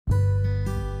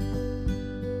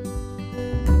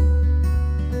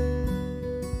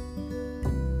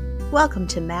Welcome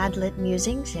to Mad Lit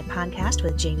Musings, a podcast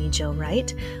with Jaime Jo Wright,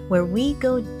 where we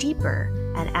go deeper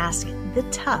and ask the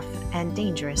tough and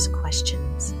dangerous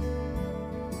questions.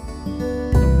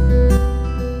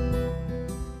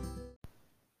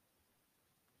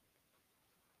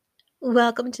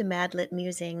 Welcome to Mad Lit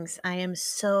Musings. I am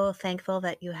so thankful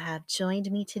that you have joined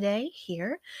me today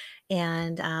here.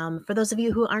 And for those of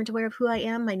you who aren't aware of who I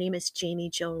am, my name is Jaime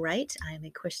Jo Wright. I am a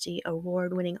Christie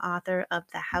Award-winning author of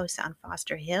The House on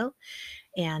Foster Hill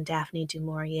and Daphne du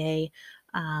Maurier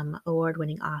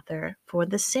award-winning author for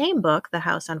the same book, The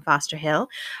House on Foster Hill.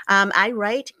 I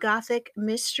write Gothic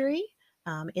mystery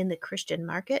in the Christian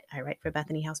market. I write for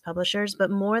Bethany House Publishers,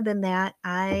 but more than that,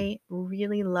 I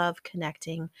really love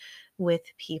connecting with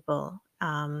people,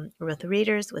 with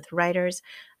readers, with writers,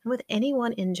 and with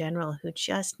anyone in general who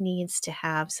just needs to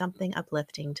have something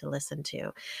uplifting to listen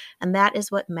to. And that is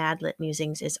what Mad Lit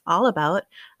Musings is all about.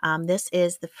 This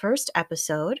is the first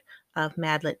episode of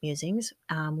Mad Lit Musings.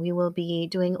 We will be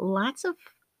doing lots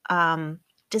of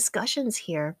discussions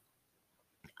here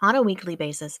on a weekly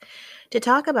basis to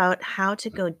talk about how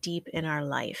to go deep in our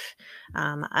life.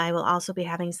 I will also be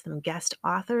having some guest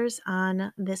authors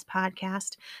on this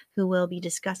podcast who will be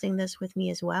discussing this with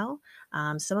me as well.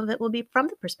 Some of it will be from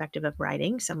the perspective of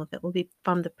writing, some of it will be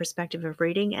from the perspective of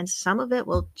reading, and some of it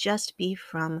will just be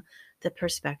from the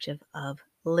perspective of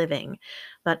living.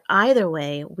 But either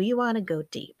way, we want to go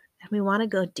deep. And we want to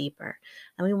go deeper,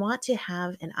 and we want to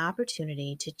have an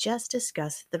opportunity to just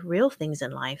discuss the real things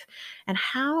in life and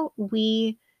how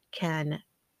we can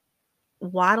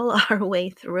waddle our way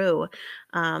through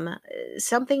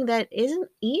something that isn't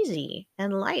easy.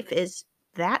 And life is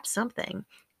that something.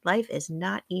 Life is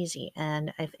not easy.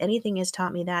 And if anything has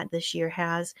taught me that, this year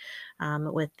has,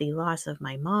 with the loss of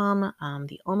my mom,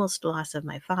 the almost loss of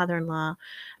my father-in-law,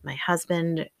 my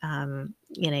husband in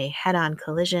a head-on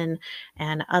collision,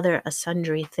 and other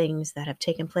sundry things that have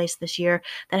taken place this year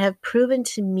that have proven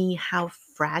to me how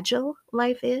fragile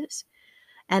life is,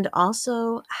 and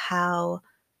also how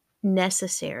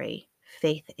necessary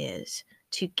faith is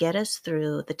to get us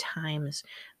through the times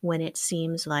when it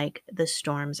seems like the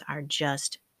storms are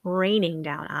just raining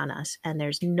down on us and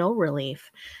there's no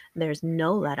relief, there's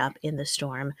no let up in the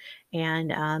storm,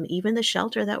 and even the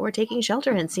shelter that we're taking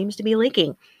shelter in seems to be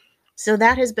leaking. So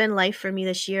that has been life for me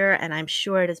this year, and I'm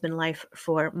sure it has been life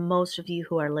for most of you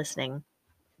who are listening.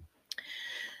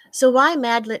 So why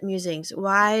Mad Lit Musings?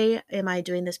 Why am I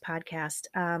doing this podcast?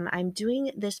 I'm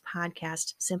doing this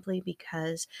podcast simply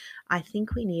because I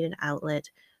think we need an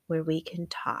outlet where we can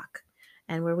talk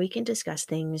and where we can discuss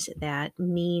things that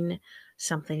mean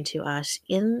something to us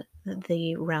in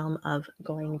the realm of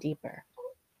going deeper.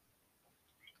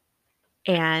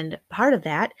 And part of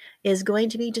that is going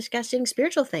to be discussing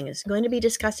spiritual things, going to be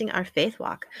discussing our faith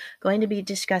walk, going to be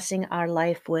discussing our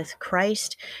life with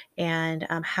Christ and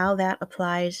how that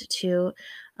applies to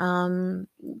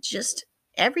just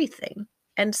everything.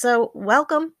 And so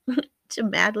welcome to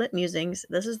Mad Lit Musings.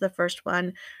 This is the first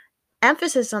one.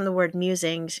 Emphasis on the word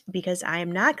musings, because I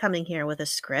am not coming here with a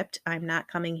script. I'm not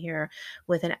coming here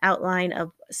with an outline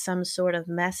of some sort of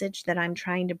message that I'm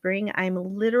trying to bring.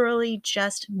 I'm literally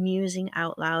just musing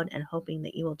out loud and hoping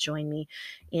that you will join me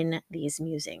in these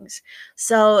musings.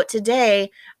 So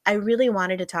today, I really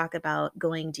wanted to talk about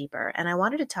going deeper, and I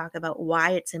wanted to talk about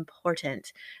why it's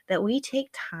important that we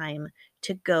take time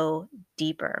to go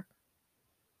deeper.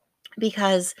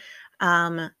 Because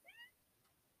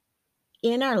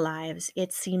in our lives,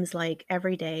 it seems like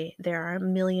every day there are a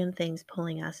million things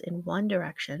pulling us in one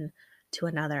direction to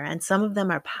another. And some of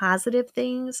them are positive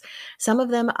things, some of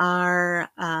them are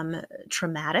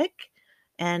traumatic,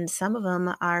 and some of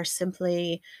them are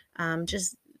simply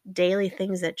just daily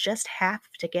things that just have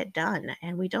to get done.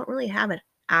 And we don't really have an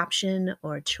option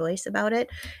or choice about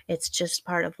it. It's just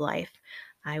part of life.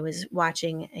 I was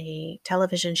watching a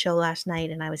television show last night,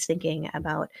 and I was thinking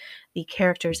about the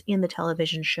characters in the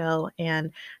television show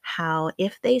and how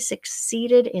if they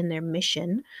succeeded in their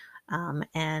mission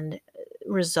and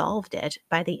resolved it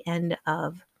by the end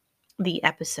of the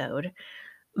episode,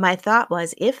 my thought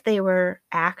was, if they were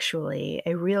actually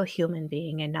a real human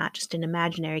being and not just an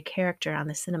imaginary character on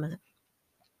the cinema,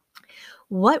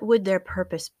 what would their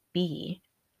purpose be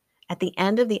at the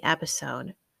end of the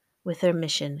episode with their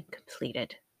mission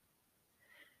completed?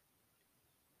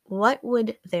 What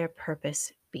would their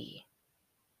purpose be?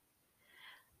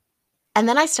 And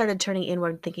then I started turning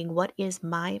inward thinking, what is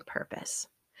my purpose?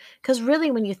 Because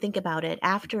really, when you think about it,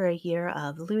 after a year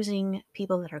of losing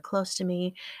people that are close to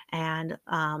me, and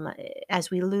as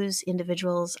we lose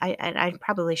individuals, I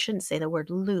probably shouldn't say the word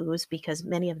lose because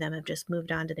many of them have just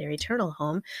moved on to their eternal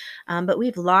home, but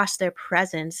we've lost their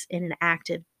presence in an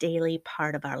active daily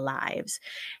part of our lives.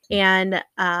 And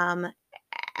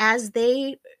as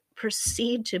they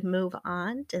proceed to move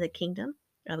on to the kingdom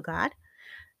of God,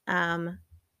 um,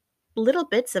 little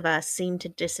bits of us seem to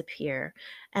disappear,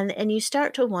 and you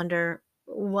start to wonder,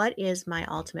 what is my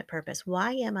ultimate purpose?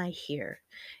 Why am I here?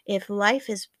 If life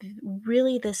is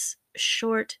really this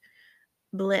short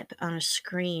blip on a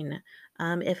screen,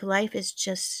 if life is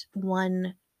just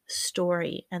one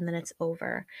story and then it's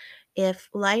over, if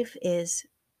life is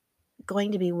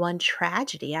going to be one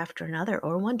tragedy after another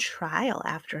or one trial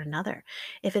after another,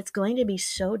 if it's going to be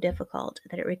so difficult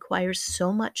that it requires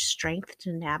so much strength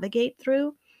to navigate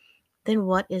through, then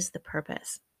what is the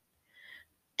purpose?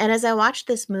 And as I watched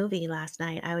this movie last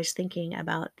night, I was thinking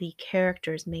about the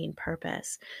character's main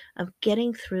purpose of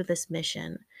getting through this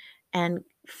mission and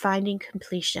finding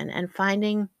completion and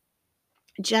finding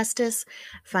justice,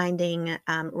 finding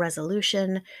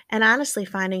resolution, and honestly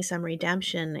finding some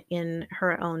redemption in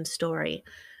her own story.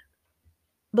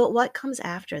 But what comes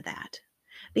after that?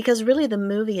 Because really, the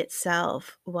movie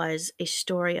itself was a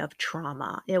story of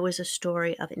trauma. It was a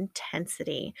story of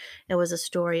intensity. It was a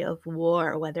story of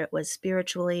war, whether it was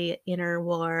spiritually, inner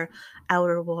war,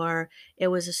 outer war. It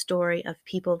was a story of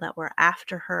people that were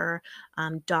after her,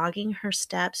 dogging her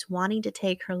steps, wanting to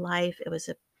take her life. It was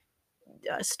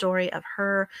a story of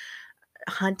her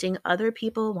hunting other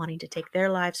people, wanting to take their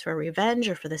lives for revenge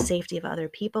or for the safety of other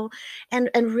people. And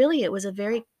really, it was a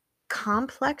very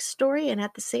complex story, and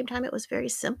at the same time it was very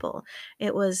simple.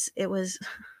 It was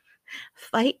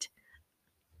fight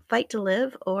fight to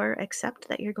live or accept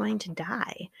that you're going to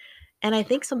die. And I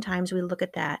think sometimes we look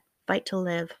at that, fight to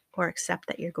live or accept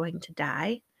that you're going to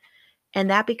die, and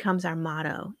that becomes our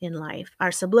motto in life,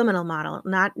 our subliminal motto,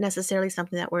 not necessarily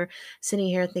something that we're sitting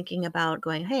here thinking about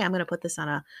going, hey, I'm going to put this on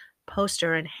a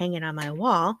poster and hang it on my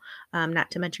wall. Not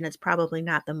to mention, it's probably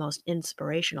not the most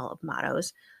inspirational of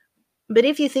mottos. But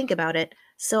if you think about it,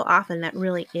 so often that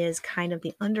really is kind of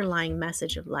the underlying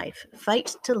message of life,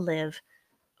 fight to live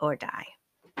or die.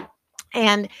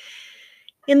 And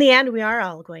in the end, we are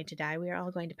all going to die. We are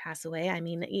all going to pass away. I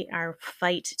mean, our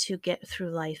fight to get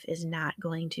through life is not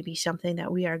going to be something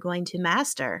that we are going to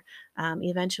master.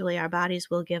 Eventually, our bodies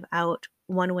will give out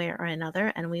one way or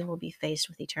another, and we will be faced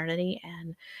with eternity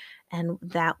and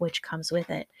that which comes with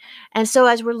it. And so,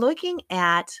 as we're looking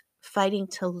at fighting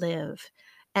to live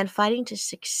and fighting to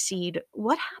succeed,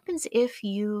 what happens if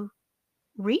you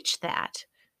reach that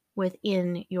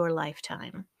within your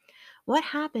lifetime? What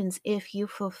happens if you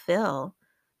fulfill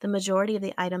the majority of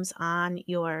the items on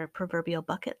your proverbial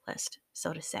bucket list,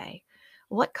 so to say?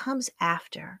 What comes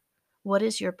after? What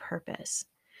is your purpose?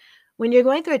 When you're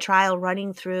going through a trial,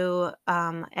 running through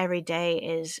every day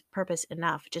is purpose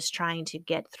enough, just trying to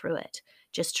get through it,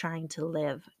 just trying to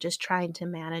live, just trying to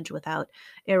manage without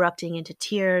erupting into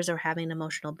tears or having an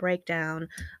emotional breakdown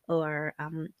or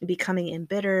becoming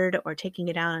embittered or taking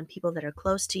it out on people that are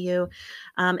close to you.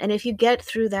 And if you get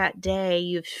through that day,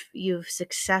 you've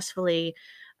successfully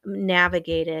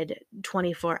navigated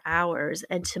 24 hours,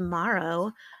 and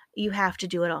tomorrow you have to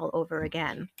do it all over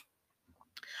again.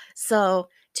 So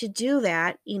to do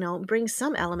that, brings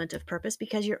some element of purpose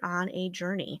because you're on a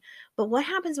journey. But what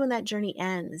happens when that journey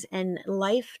ends and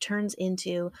life turns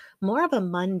into more of a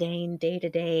mundane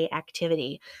day-to-day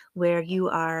activity where you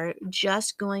are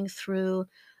just going through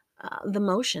the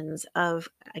motions of,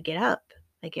 I get up,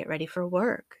 I get ready for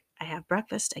work, I have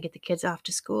breakfast, I get the kids off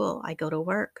to school, I go to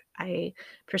work, I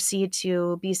proceed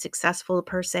to be successful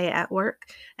per se at work,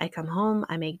 I come home,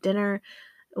 I make dinner,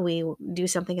 we do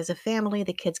something as a family,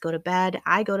 the kids go to bed,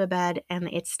 I go to bed, and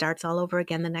it starts all over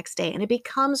again the next day. And it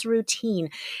becomes routine.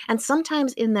 And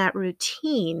sometimes in that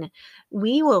routine,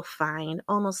 we will find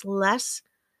almost less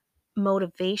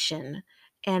motivation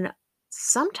and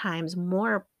sometimes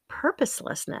more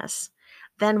purposelessness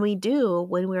than we do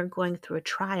when we're going through a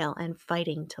trial and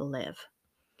fighting to live.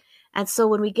 And so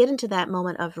when we get into that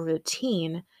moment of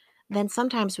routine, then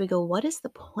sometimes we go, what is the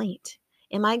point?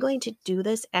 Am I going to do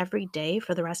this every day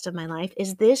for the rest of my life?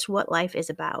 Is this what life is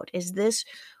about? Is this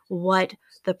what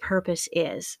the purpose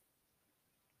is?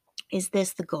 Is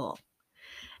this the goal?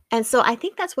 And so I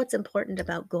think that's what's important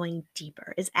about going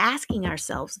deeper is asking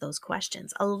ourselves those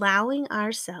questions, allowing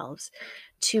ourselves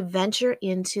to venture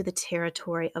into the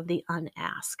territory of the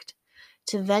unasked,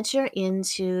 to venture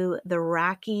into the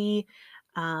rocky,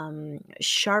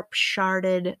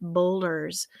 sharp-sharded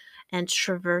boulders and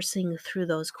traversing through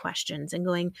those questions and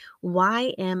going,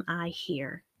 why am I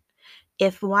here?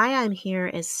 If why I'm here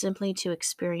is simply to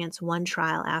experience one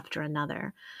trial after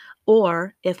another,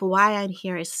 or if why I'm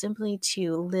here is simply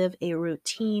to live a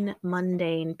routine,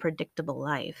 mundane, predictable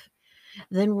life,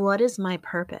 then what is my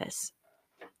purpose?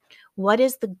 What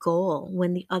is the goal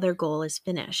when the other goal is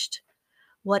finished?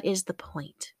 What is the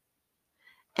point?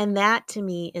 And that to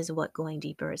me is what going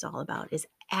deeper is all about, is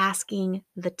asking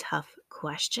the tough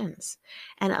questions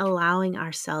and allowing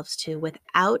ourselves to,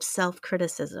 without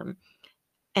self-criticism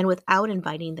and without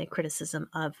inviting the criticism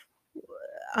of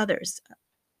others.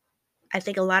 I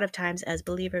think a lot of times as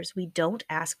believers, we don't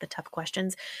ask the tough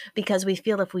questions because we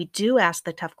feel if we do ask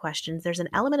the tough questions, there's an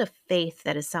element of faith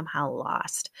that is somehow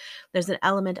lost. There's an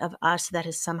element of us that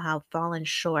has somehow fallen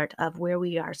short of where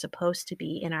we are supposed to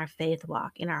be in our faith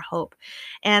walk, in our hope,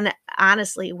 and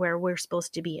honestly, where we're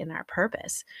supposed to be in our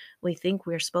purpose. We think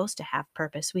we're supposed to have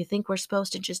purpose. We think we're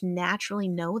supposed to just naturally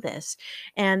know this,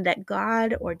 and that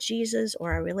God or Jesus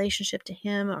or our relationship to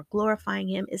Him or glorifying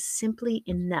Him is simply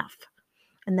enough,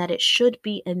 and that it should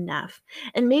be enough.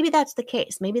 And maybe that's the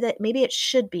case. Maybe it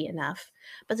should be enough.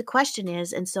 But the question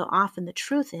is, and so often the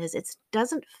truth is, it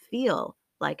doesn't feel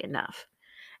like enough.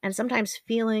 And sometimes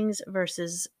feelings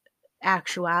versus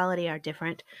actuality are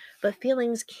different, but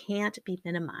feelings can't be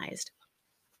minimized.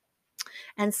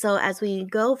 And so as we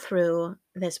go through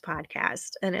this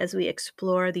podcast and as we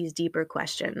explore these deeper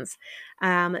questions,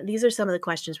 these are some of the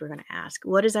questions we're going to ask.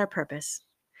 What is our purpose?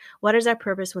 What is our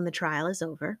purpose when the trial is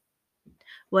over?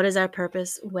 What is our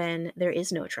purpose when there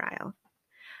is no trial?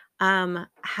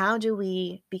 How do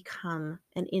we become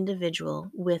an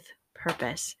individual with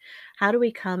purpose? How do we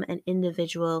become an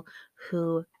individual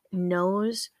who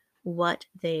knows what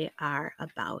they are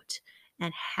about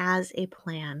and has a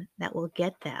plan that will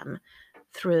get them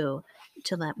through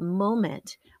to that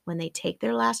moment when they take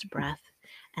their last breath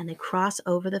and they cross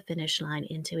over the finish line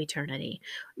into eternity?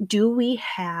 Do we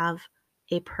have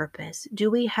a purpose? Do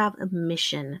we have a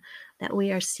mission that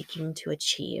we are seeking to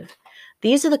achieve?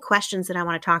 These are the questions that I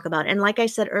want to talk about. And like I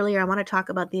said earlier, I want to talk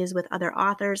about these with other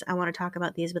authors. I want to talk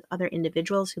about these with other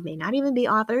individuals who may not even be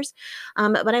authors.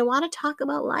 But I want to talk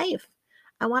about life.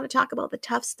 I want to talk about the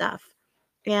tough stuff.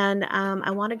 And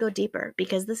I want to go deeper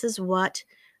because this is what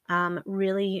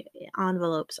really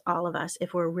envelopes all of us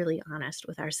if we're really honest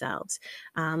with ourselves.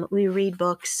 We read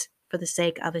books for the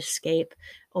sake of escape,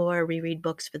 or we read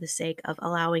books for the sake of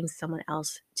allowing someone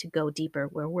else to go deeper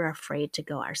where we're afraid to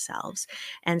go ourselves.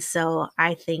 And so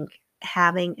I think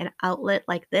having an outlet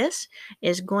like this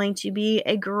is going to be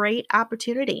a great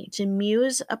opportunity to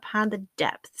muse upon the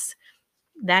depths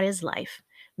that is life.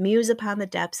 Muse upon the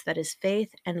depths that is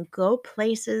faith, and go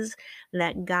places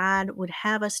that God would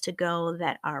have us to go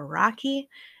that are rocky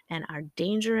and are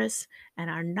dangerous and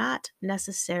are not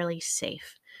necessarily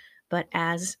safe. But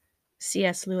as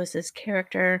C.S. Lewis's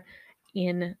character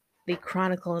in the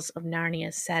Chronicles of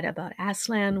Narnia said about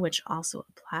Aslan, which also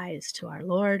applies to our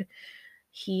Lord,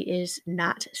 he is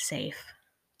not safe,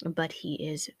 but he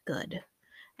is good.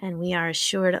 And we are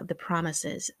assured of the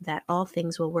promises that all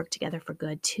things will work together for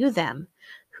good to them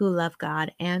who love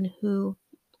God and who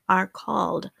are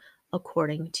called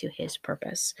according to his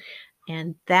purpose.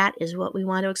 And that is what we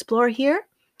want to explore here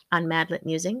on Madlit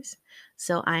Musings.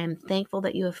 So I am thankful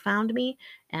that you have found me,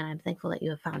 and I'm thankful that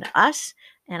you have found us,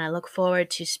 and I look forward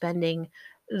to spending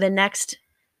the next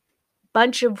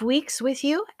bunch of weeks with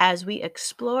you as we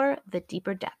explore the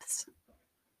deeper depths.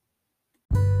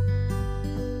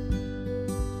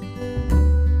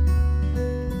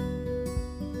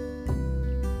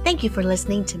 Thank you for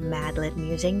listening to Madlit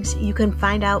Musings. You can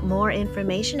find out more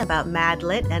information about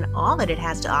Madlit and all that it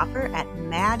has to offer at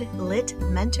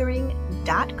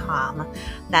madlitmentoring.com.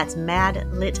 That's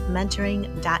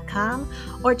madlitmentoring.com.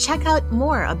 Or check out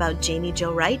more about Jaime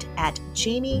Jo Wright at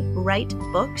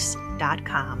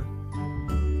jamiewrightbooks.com.